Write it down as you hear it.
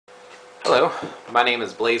Hello, my name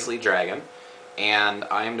is BlazeLeeDragon, and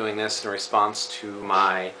I am doing this in response to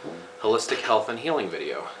my holistic health and healing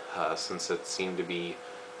video. Since it seemed to be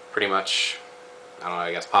pretty much, I don't know,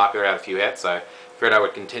 I guess popular, had a few hits, I figured I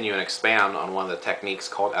would continue and expand on one of the techniques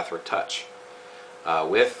called Ethric touch.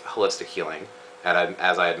 With holistic healing,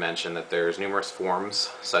 as I had mentioned, that there's numerous forms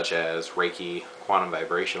such as Reiki, quantum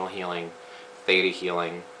vibrational healing, theta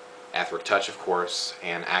healing, Ethric touch, of course,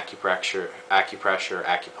 and acupressure,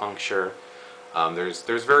 acupuncture.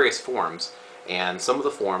 There's various forms, and some of the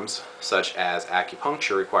forms, such as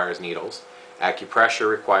acupuncture, requires needles. Acupressure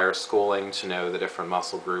requires schooling to know the different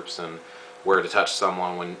muscle groups and where to touch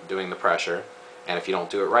someone when doing the pressure. And if you don't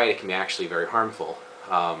do it right, it can be actually very harmful.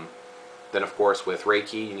 Then, of course, with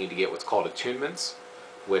Reiki, you need to get what's called attunements,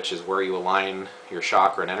 which is where you align your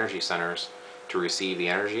chakra and energy centers to receive the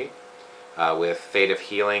energy. With theta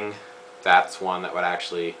healing, that's one that would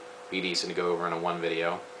actually be decent to go over in one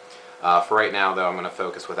video. For right now, though, I'm going to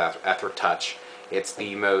focus with Ethric touch. It's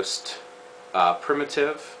the most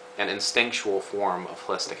primitive and instinctual form of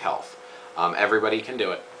holistic health. Everybody can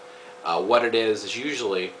do it. What it is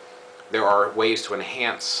usually there are ways to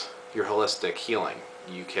enhance your holistic healing.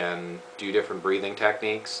 You can do different breathing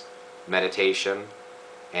techniques, meditation,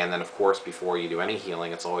 and then, of course, before you do any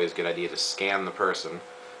healing, it's always a good idea to scan the person,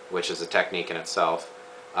 which is a technique in itself.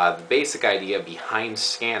 The basic idea behind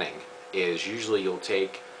scanning is usually you'll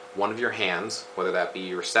take one of your hands, whether that be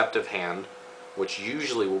your receptive hand, which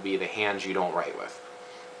usually will be the hand you don't write with.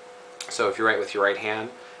 So if you write with your right hand,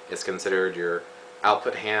 it's considered your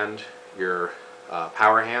output hand, your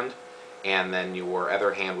power hand, and then your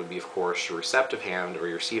other hand would be, of course, your receptive hand or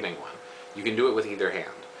your receiving one. You can do it with either hand,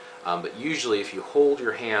 but usually if you hold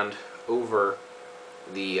your hand over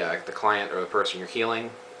the client or the person you're healing,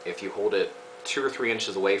 if you hold it 2 or 3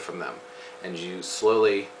 inches away from them and you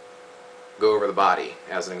slowly go over the body,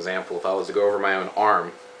 as an example, if I was to go over my own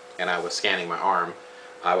arm and I was scanning my arm,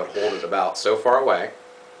 I would hold it about so far away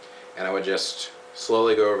and I would just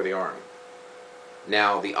slowly go over the arm.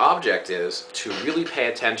 Now the object is to really pay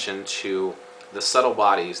attention to the subtle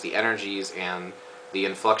bodies, the energies, and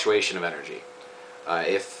the fluctuation of energy.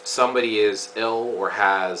 If somebody is ill or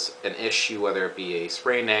has an issue, whether it be a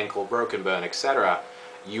sprained ankle, broken bone, etc.,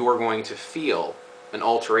 you are going to feel an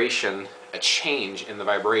alteration, a change in the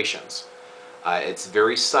vibrations. It's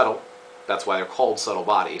very subtle. That's why they're called subtle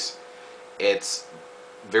bodies. It's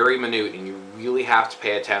very minute, and you really have to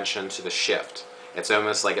pay attention to the shift. It's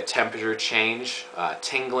almost like a temperature change,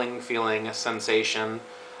 tingling feeling, a sensation,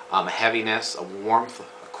 a heaviness, a warmth,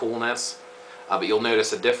 a coolness. But you'll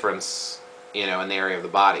notice a difference, in the area of the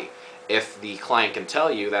body. If the client can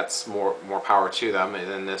tell you, that's more power to them,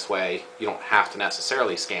 and in this way you don't have to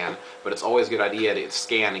necessarily scan, but it's always a good idea to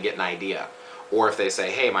scan and get an idea. Or if they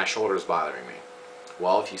say, hey, my shoulder's bothering me.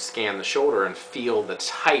 Well, if you scan the shoulder and feel the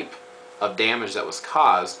type of damage that was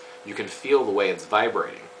caused, you can feel the way it's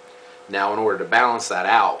vibrating. Now, in order to balance that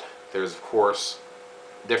out, there's, of course,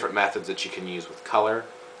 different methods that you can use with color,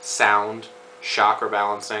 sound, chakra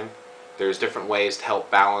balancing. There's different ways to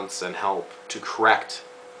help balance and help to correct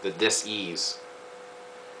the dis-ease.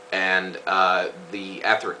 And the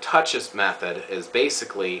Ethric touches method is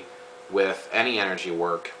basically, with any energy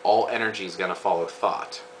work, all energy is going to follow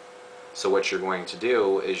thought. So what you're going to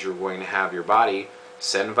do is you're going to have your body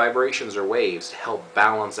send vibrations or waves to help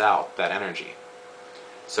balance out that energy.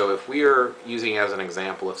 So if we are using as an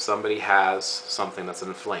example, if somebody has something that's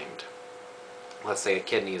inflamed, let's say a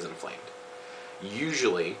kidney is inflamed,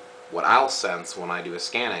 usually what I'll sense when I do a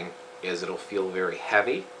scanning is it'll feel very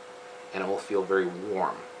heavy and it will feel very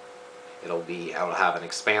warm. I'll have an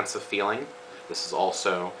expansive feeling. This is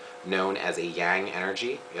also known as a yang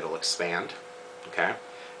energy. It'll expand. Okay?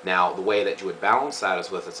 Now, the way that you would balance that is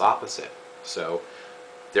with its opposite. So,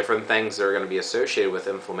 different things that are going to be associated with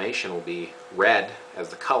inflammation will be red as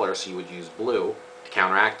the color, so you would use blue to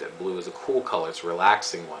counteract it. Blue is a cool color. It's a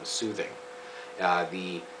relaxing one, soothing.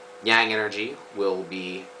 The yang energy will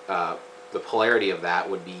be, the polarity of that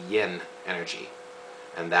would be yin energy.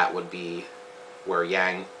 And that would be where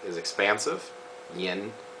yang is expansive,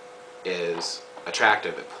 yin is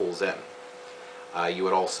attractive, it pulls in. You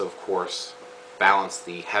would also, of course, balance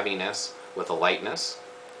the heaviness with a lightness.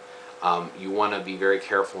 You want to be very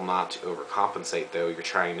careful not to overcompensate, though. You're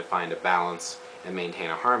trying to find a balance and maintain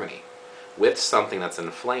a harmony. With something that's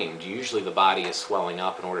inflamed, usually the body is swelling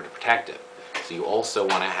up in order to protect it. So you also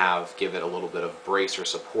want to give it a little bit of brace or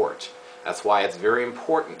support. That's why it's very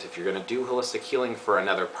important, if you're going to do holistic healing for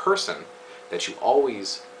another person, that you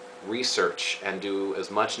always research and do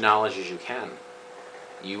as much knowledge as you can.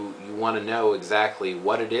 You want to know exactly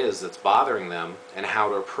what it is that's bothering them and how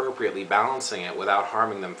to appropriately balancing it without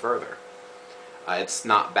harming them further. It's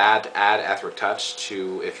not bad to add Ethric Touch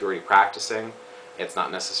to if you're already practicing. It's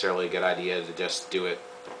not necessarily a good idea to just do it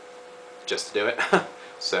just to do it.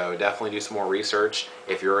 So definitely do some more research.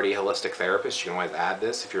 If you're already a holistic therapist, you can always add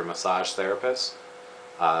this. If you're a massage therapist,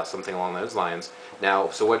 something along those lines. Now,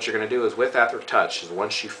 so what you're going to do is with Ethric Touch is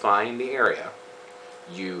once you find the area,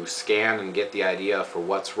 you scan and get the idea for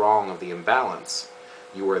what's wrong of the imbalance.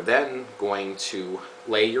 You are then going to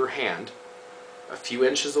lay your hand a few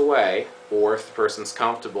inches away, or if the person's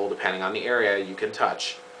comfortable, depending on the area, you can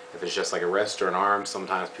touch. If it's just like a wrist or an arm,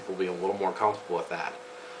 sometimes people will be a little more comfortable with that.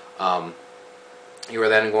 You are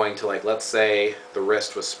then going to, like, let's say the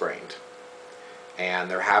wrist was sprained and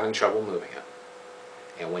they're having trouble moving it.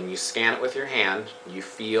 And when you scan it with your hand, you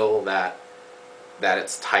feel that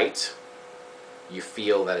it's tight, you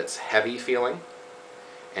feel that it's heavy feeling,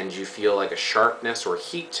 and you feel like a sharpness or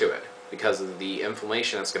heat to it because of the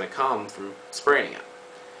inflammation that's going to come from spraining it.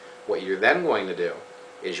 What you're then going to do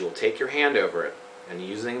is you will take your hand over it, and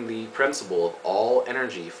using the principle of all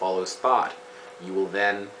energy follows thought, you will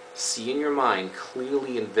then see in your mind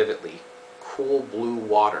clearly and vividly cool blue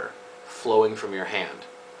water flowing from your hand,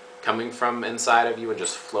 coming from inside of you and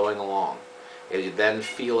just flowing along. You then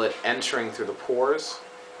feel it entering through the pores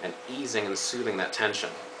and easing and soothing that tension.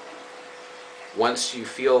 Once you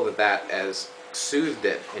feel that has soothed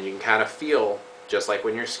it, and you can kind of feel, just like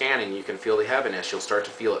when you're scanning, you can feel the heaviness, you'll start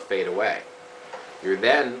to feel it fade away. You're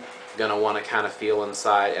then going to want to kind of feel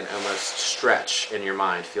inside and almost stretch in your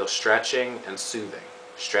mind. Feel stretching and soothing.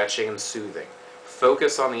 Stretching and soothing.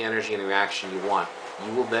 Focus on the energy and the reaction you want.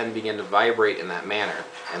 You will then begin to vibrate in that manner,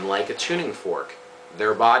 and like a tuning fork,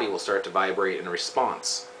 their body will start to vibrate in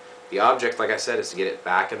response. The object, like I said, is to get it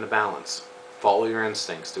back into balance. Follow your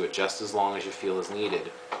instincts. Do it just as long as you feel is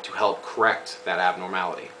needed to help correct that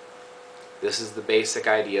abnormality. This is the basic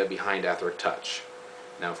idea behind Ethric Touch.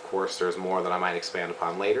 Now, of course, there's more that I might expand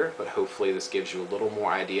upon later, but hopefully this gives you a little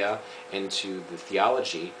more idea into the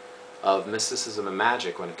theology of mysticism and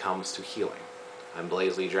magic when it comes to healing. I'm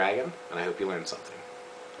BlazeLeeDragon, and I hope you learned something.